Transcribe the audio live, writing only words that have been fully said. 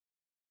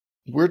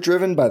We're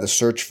driven by the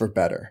search for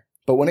better.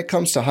 But when it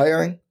comes to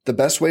hiring, the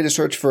best way to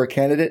search for a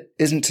candidate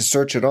isn't to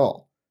search at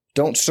all.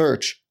 Don't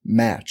search,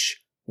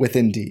 match with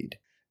Indeed.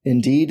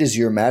 Indeed is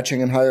your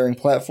matching and hiring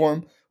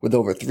platform with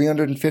over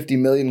 350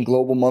 million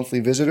global monthly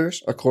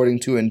visitors,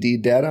 according to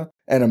Indeed data,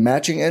 and a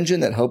matching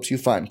engine that helps you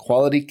find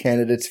quality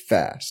candidates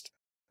fast.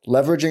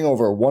 Leveraging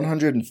over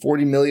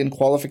 140 million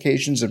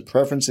qualifications and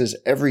preferences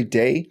every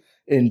day,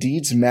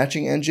 Indeed's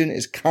matching engine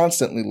is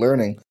constantly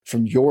learning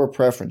from your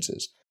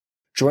preferences.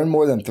 Join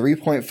more than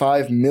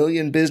 3.5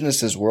 million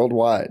businesses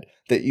worldwide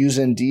that use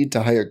Indeed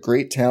to hire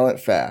great talent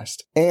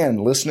fast.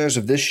 And listeners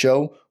of this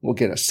show will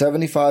get a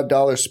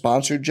 $75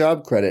 sponsored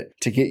job credit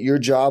to get your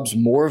jobs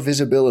more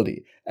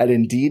visibility at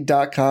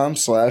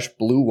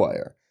Indeed.com/Blue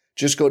Wire.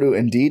 Just go to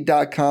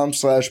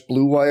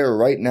Indeed.com/Blue Wire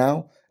right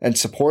now and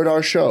support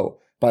our show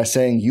by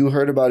saying you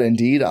heard about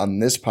Indeed on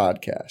this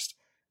podcast.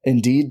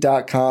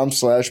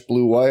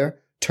 Indeed.com/Blue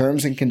Wire.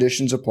 Terms and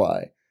conditions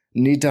apply.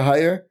 Need to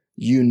hire?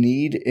 You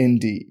need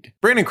Indeed.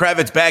 Brandon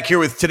Kravitz back here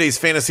with today's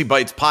Fantasy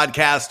Bites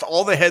podcast.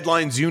 All the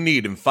headlines you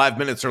need in 5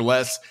 minutes or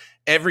less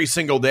every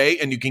single day,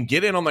 and you can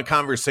get in on the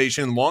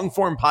conversation.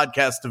 Long-form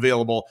podcast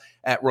available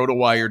at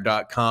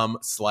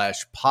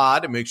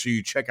rotowire.com/pod. And make sure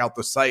you check out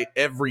the site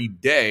every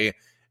day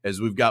as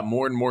we've got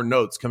more and more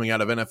notes coming out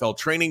of NFL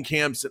training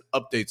camps and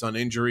updates on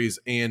injuries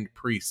and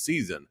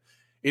preseason.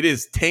 It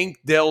is Tank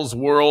Dell's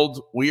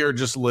world. We are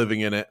just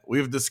living in it.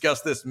 We've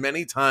discussed this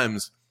many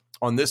times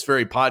on this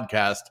very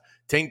podcast.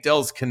 Tank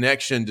Dell's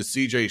connection to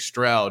C.J.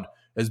 Stroud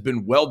has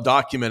been well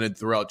documented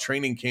throughout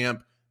training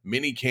camp,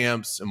 mini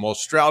camps, and while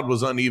Stroud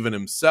was uneven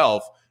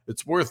himself,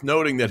 it's worth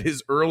noting that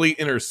his early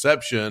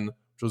interception,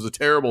 which was a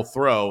terrible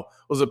throw,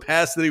 was a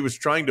pass that he was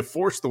trying to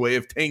force the way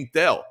of Tank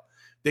Dell.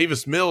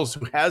 Davis Mills,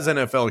 who has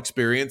NFL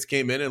experience,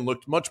 came in and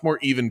looked much more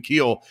even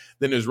keel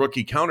than his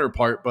rookie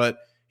counterpart, but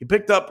he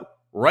picked up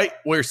right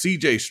where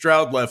C.J.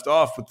 Stroud left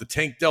off with the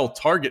Tank Dell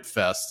target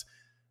fest.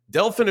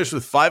 Dell finished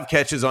with 5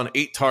 catches on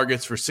 8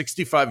 targets for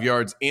 65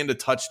 yards and a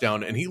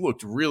touchdown, and he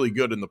looked really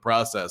good in the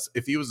process.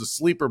 If he was a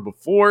sleeper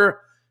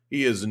before,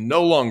 he is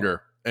no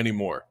longer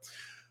anymore.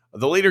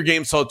 The later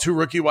game saw 2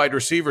 rookie wide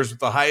receivers with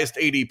the highest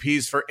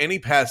ADPs for any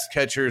pass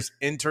catchers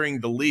entering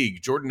the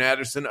league. Jordan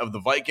Addison of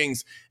the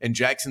Vikings and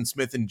Jackson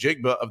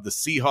Smith-Njigba of the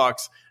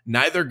Seahawks,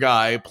 neither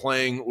guy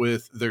playing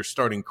with their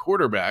starting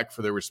quarterback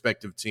for their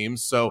respective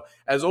teams. So,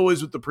 as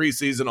always with the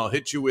preseason, I'll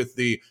hit you with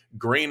the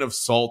grain of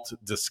salt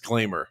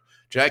disclaimer.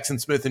 Jackson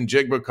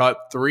Smith-Njigba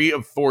caught 3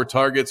 of 4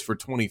 targets for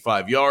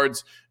 25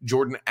 yards.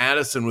 Jordan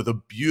Addison with a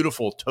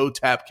beautiful toe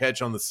tap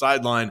catch on the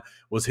sideline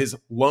was his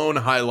lone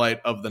highlight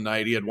of the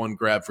night. He had 1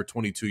 grab for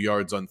 22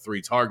 yards on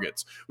 3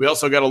 targets. We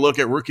also got to look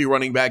at rookie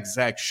running back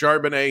Zach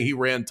Charbonnet. He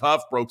ran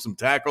tough, broke some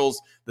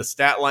tackles. The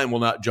stat line will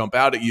not jump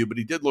out at you, but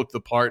he did look the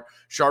part.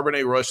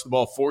 Charbonnet rushed the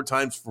ball 4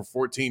 times for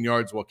 14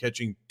 yards while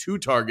catching 2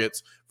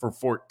 targets for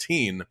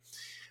 14.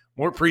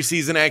 More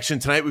preseason action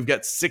tonight. We've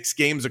got 6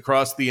 games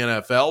across the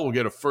NFL. We'll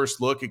get a first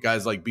look at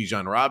guys like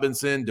Bijan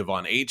Robinson,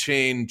 Devon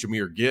Achane,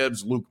 Jahmyr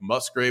Gibbs, Luke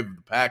Musgrave of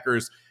the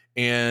Packers,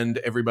 and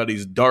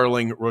everybody's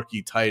darling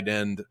rookie tight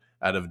end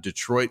out of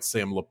Detroit,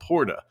 Sam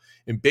Laporta.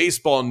 In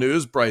baseball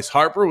news, Bryce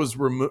Harper was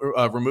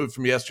removed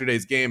from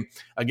yesterday's game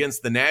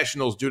against the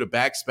Nationals due to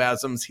back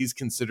spasms. He's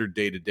considered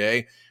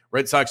day-to-day.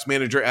 Red Sox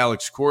manager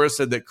Alex Cora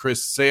said that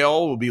Chris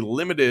Sale will be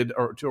limited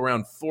to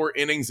around 4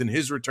 innings in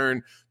his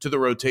return to the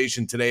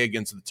rotation today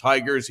against the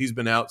Tigers. He's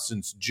been out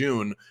since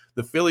June.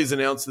 The Phillies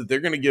announced that they're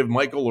going to give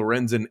Michael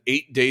Lorenzen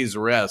 8 days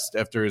rest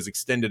after his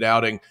extended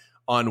outing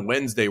on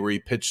Wednesday where he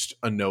pitched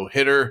a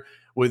no-hitter.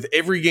 With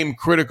every game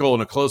critical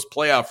in a close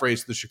playoff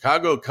race, the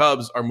Chicago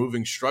Cubs are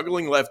moving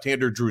struggling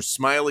left-hander Drew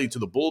Smyly to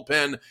the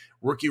bullpen.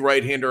 Rookie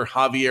right-hander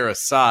Javier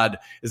Assad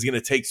is going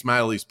to take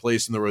Smiley's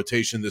place in the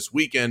rotation this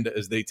weekend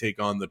as they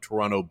take on the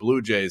Toronto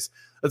Blue Jays.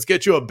 Let's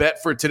get you a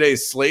bet for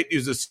today's slate.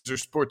 Use the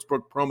Caesars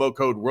Sportsbook promo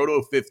code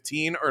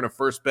ROTO15. Earn a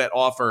first bet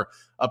offer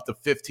up to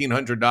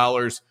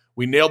 $1,500.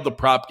 We nailed the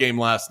prop game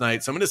last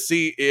night, so I'm going to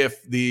see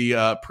if the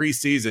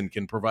preseason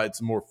can provide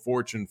some more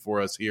fortune for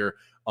us here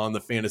on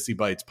the Fantasy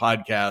Bites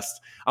podcast.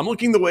 I'm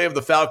looking the way of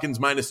the Falcons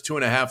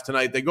 -2.5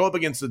 tonight. They go up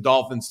against the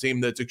Dolphins team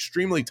that's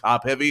extremely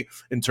top-heavy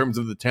in terms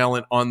of the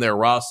talent on their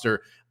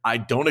roster. I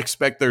don't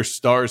expect their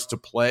stars to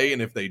play,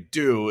 and if they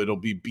do, it'll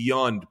be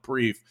beyond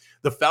brief.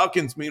 The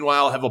Falcons,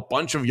 meanwhile, have a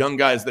bunch of young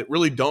guys that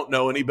really don't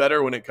know any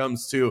better when it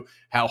comes to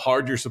how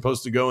hard you're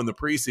supposed to go in the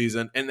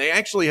preseason, and they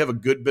actually have a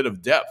good bit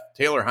of depth.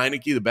 Taylor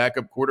Heineke, the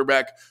backup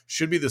quarterback,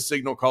 should be the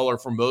signal caller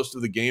for most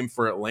of the game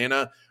for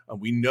Atlanta.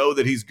 We know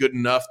that he's good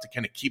enough to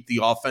kind of keep the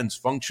offense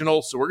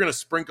functional, so we're going to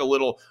sprinkle a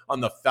little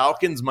on the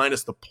Falcons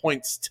minus the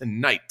points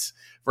tonight.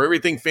 For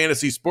everything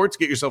fantasy sports,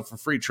 get yourself a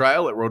free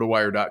trial at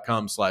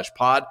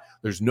rotowire.com/pod.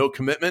 There's no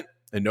commitment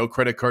and no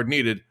credit card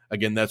needed.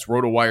 Again, that's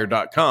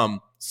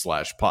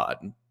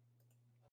rotowire.com/pod.